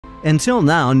Until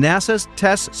now, NASA's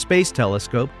TESS space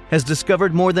telescope has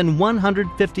discovered more than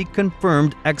 150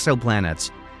 confirmed exoplanets,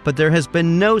 but there has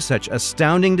been no such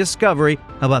astounding discovery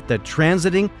about the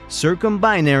transiting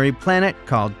circumbinary planet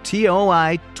called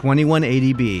TOI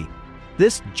 2180b.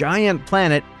 This giant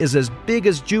planet is as big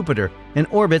as Jupiter and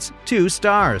orbits 2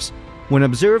 stars. When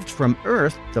observed from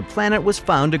Earth, the planet was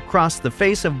found to cross the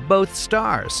face of both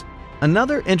stars.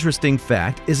 Another interesting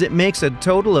fact is it makes a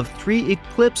total of 3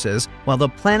 eclipses while the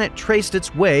planet traced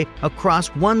its way across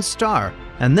one star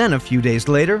and then a few days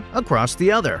later across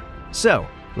the other. So,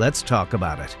 let's talk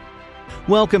about it.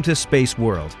 Welcome to Space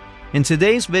World. In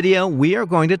today's video, we are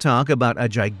going to talk about a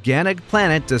gigantic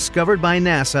planet discovered by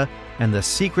NASA and the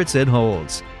secrets it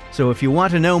holds. So if you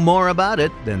want to know more about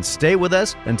it, then stay with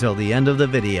us until the end of the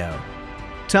video.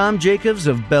 Tom Jacobs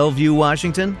of Bellevue,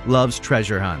 Washington, loves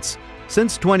treasure hunts.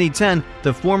 Since 2010,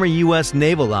 the former U.S.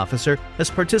 naval officer has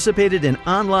participated in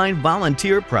online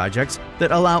volunteer projects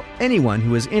that allow anyone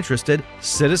who is interested,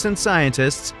 citizen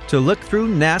scientists, to look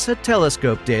through NASA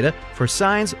telescope data for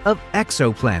signs of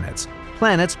exoplanets,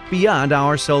 planets beyond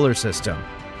our solar system.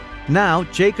 Now,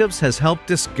 Jacobs has helped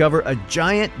discover a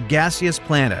giant gaseous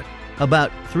planet,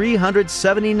 about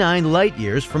 379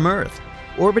 light-years from Earth,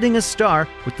 orbiting a star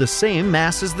with the same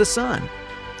mass as the Sun.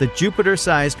 The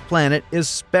Jupiter-sized planet is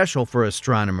special for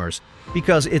astronomers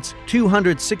because its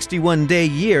 261-day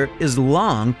year is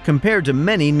long compared to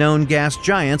many known gas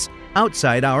giants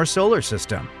outside our solar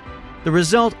system. The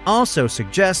result also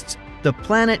suggests the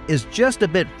planet is just a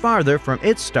bit farther from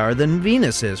its star than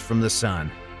Venus is from the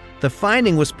Sun. The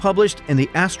finding was published in the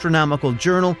Astronomical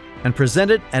Journal and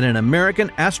presented at an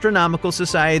American Astronomical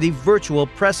Society virtual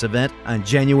press event on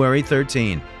January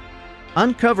 13.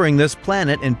 Uncovering this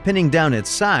planet and pinning down its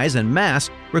size and mass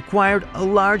required a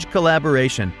large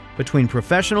collaboration between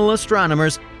professional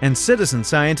astronomers and citizen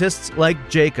scientists like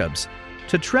Jacobs.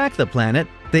 To track the planet,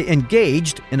 they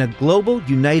engaged in a global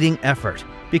uniting effort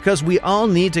because we all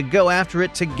need to go after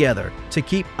it together to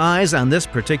keep eyes on this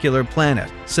particular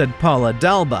planet, said Paula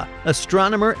Dalba,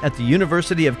 astronomer at the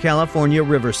University of California,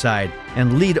 Riverside,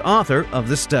 and lead author of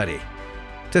the study.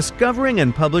 Discovering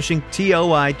and publishing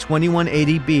TOI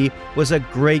 2180b was a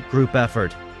great group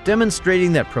effort,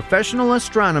 demonstrating that professional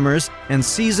astronomers and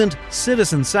seasoned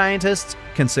citizen scientists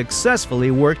can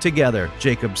successfully work together,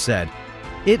 Jacobs said.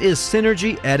 It is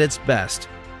synergy at its best.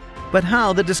 But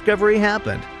how the discovery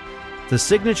happened? The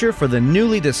signature for the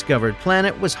newly discovered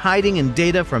planet was hiding in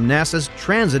data from NASA's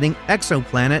Transiting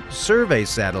Exoplanet Survey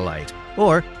Satellite,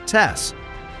 or TESS.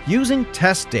 Using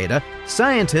TESS data,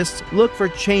 scientists look for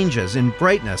changes in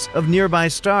brightness of nearby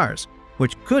stars,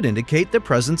 which could indicate the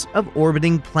presence of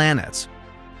orbiting planets.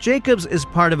 Jacobs is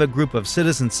part of a group of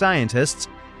citizen scientists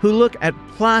who look at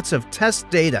plots of TESS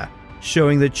data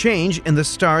showing the change in the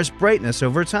star's brightness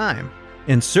over time,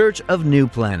 in search of new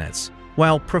planets.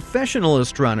 While professional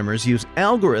astronomers use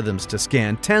algorithms to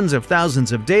scan tens of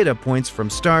thousands of data points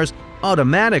from stars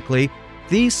automatically,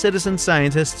 these citizen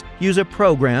scientists use a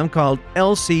program called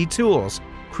LC Tools,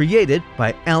 created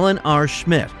by Alan R.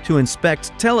 Schmidt, to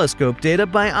inspect telescope data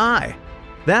by eye.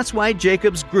 That's why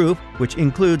Jacobs' group, which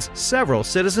includes several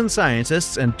citizen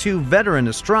scientists and 2 veteran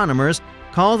astronomers,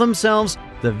 call themselves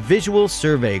the Visual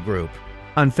Survey Group.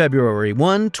 On February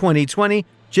 1, 2020,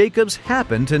 Jacobs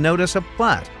happened to notice a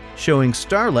plot showing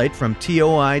starlight from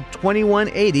TOI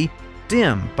 2180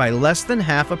 dim by less than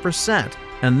 0.5%,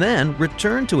 and then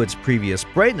return to its previous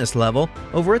brightness level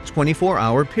over a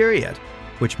 24-hour period,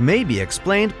 which may be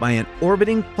explained by an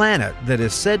orbiting planet that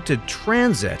is said to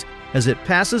transit as it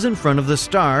passes in front of the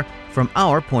star from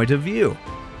our point of view.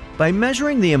 By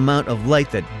measuring the amount of light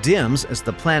that dims as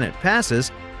the planet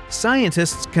passes,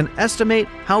 scientists can estimate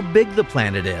how big the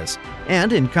planet is,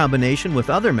 and in combination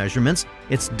with other measurements,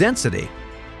 its density.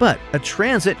 But a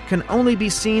transit can only be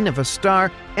seen if a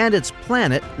star and its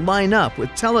planet line up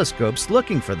with telescopes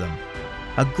looking for them.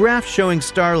 A graph showing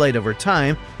starlight over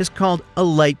time is called a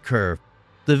light curve.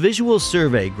 The Visual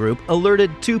Survey Group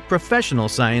alerted 2 professional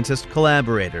scientist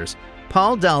collaborators,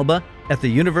 Paul Dalba at the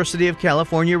University of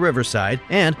California, Riverside,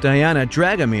 and Diana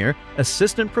Dragomir,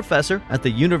 assistant professor at the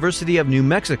University of New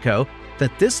Mexico,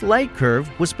 that this light curve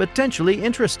was potentially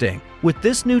interesting. With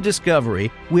this new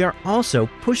discovery, we are also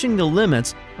pushing the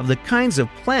limits of the kinds of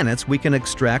planets we can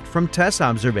extract from TESS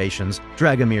observations,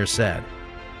 Dragomir said.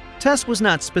 TESS was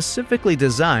not specifically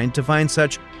designed to find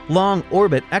such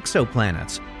long-orbit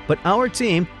exoplanets, but our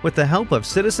team, with the help of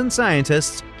citizen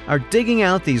scientists, are digging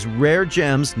out these rare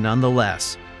gems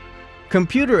nonetheless.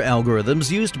 Computer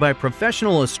algorithms used by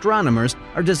professional astronomers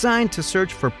are designed to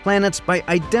search for planets by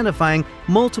identifying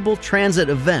multiple transit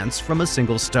events from a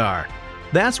single star.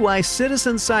 That's why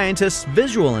citizen scientists'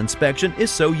 visual inspection is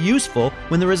so useful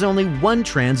when there is only one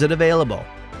transit available.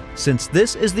 Since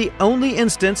this is the only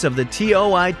instance of the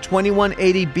TOI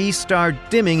 2180b star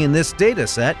dimming in this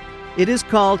dataset, it is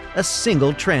called a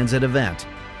single transit event.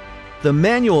 The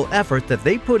manual effort that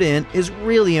they put in is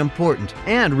really important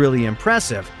and really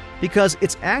impressive, because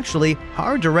it's actually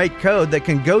hard to write code that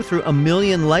can go through a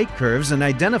million light curves and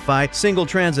identify single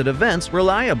transit events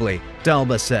reliably,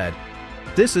 Dalba said.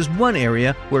 This is one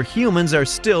area where humans are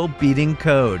still beating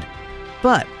code.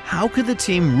 But how could the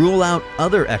team rule out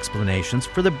other explanations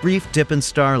for the brief dip in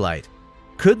starlight?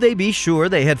 Could they be sure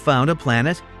they had found a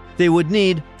planet? They would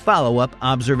need follow-up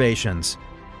observations.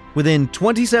 Within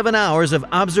 27 hours of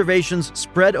observations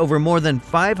spread over more than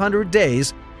 500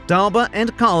 days, Dalba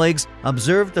and colleagues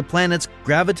observed the planet's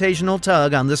gravitational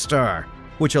tug on the star,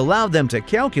 which allowed them to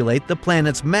calculate the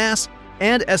planet's mass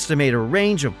and estimate a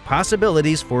range of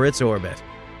possibilities for its orbit.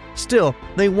 Still,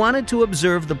 they wanted to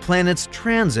observe the planet's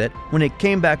transit when it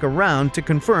came back around to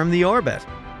confirm the orbit.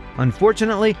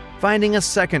 Unfortunately, finding a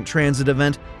second transit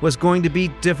event was going to be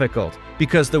difficult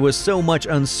because there was so much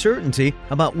uncertainty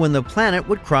about when the planet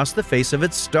would cross the face of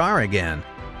its star again.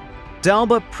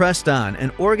 Dalba pressed on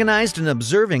and organized an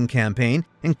observing campaign,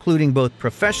 including both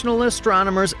professional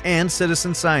astronomers and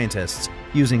citizen scientists,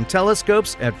 using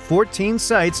telescopes at 14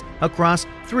 sites across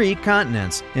 3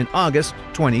 continents in August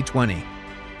 2020.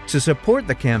 To support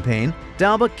the campaign,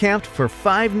 Dalba camped for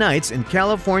 5 nights in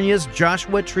California's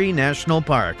Joshua Tree National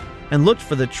Park and looked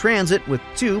for the transit with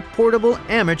 2 portable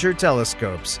amateur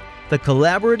telescopes. The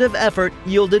collaborative effort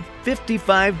yielded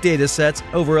 55 datasets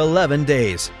over 11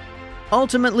 days.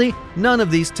 Ultimately, none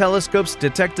of these telescopes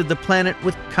detected the planet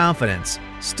with confidence.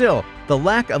 Still, the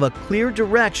lack of a clear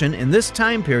direction in this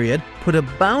time period put a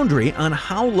boundary on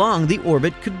how long the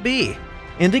orbit could be,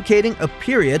 indicating a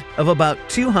period of about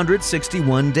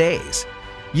 261 days.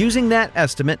 Using that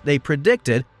estimate, they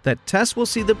predicted that TESS will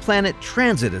see the planet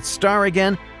transit its star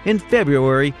again in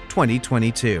February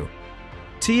 2022.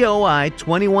 TOI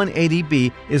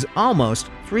 2180b is almost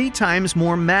 3 times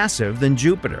more massive than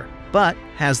Jupiter, but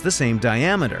has the same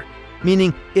diameter,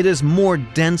 meaning it is more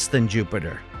dense than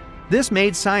Jupiter. This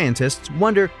made scientists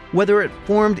wonder whether it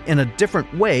formed in a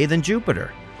different way than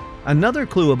Jupiter. Another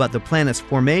clue about the planet's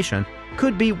formation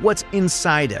could be what's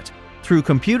inside it. Through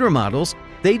computer models,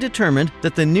 they determined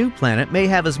that the new planet may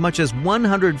have as much as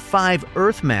 105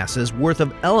 Earth masses worth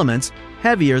of elements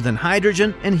heavier than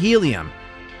hydrogen and helium.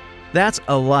 That's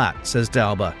a lot, says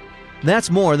Dalba. That's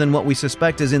more than what we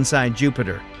suspect is inside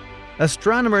Jupiter.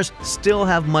 Astronomers still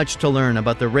have much to learn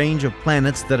about the range of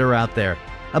planets that are out there.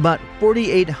 About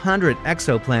 4,800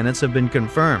 exoplanets have been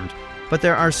confirmed, but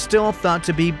there are still thought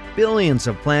to be billions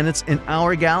of planets in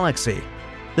our galaxy.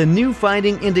 The new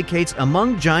finding indicates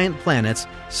among giant planets,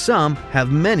 some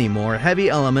have many more heavy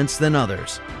elements than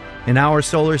others. In our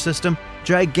solar system,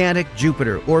 gigantic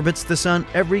Jupiter orbits the Sun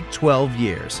every 12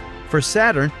 years. For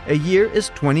Saturn, a year is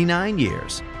 29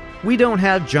 years. We don't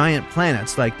have giant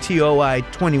planets like TOI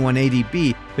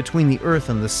 2180b between the Earth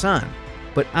and the Sun,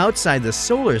 but outside the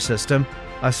solar system,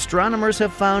 astronomers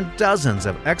have found dozens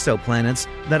of exoplanets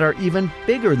that are even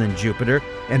bigger than Jupiter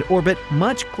and orbit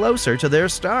much closer to their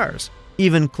stars,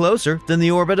 even closer than the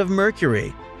orbit of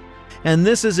Mercury. And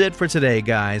this is it for today,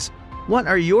 guys. What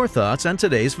are your thoughts on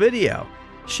today's video?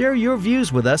 Share your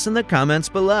views with us in the comments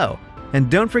below. And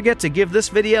don't forget to give this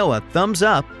video a thumbs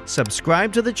up,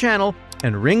 subscribe to the channel,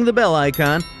 and ring the bell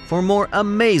icon for more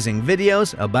amazing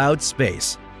videos about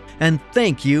space. And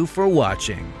thank you for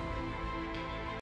watching.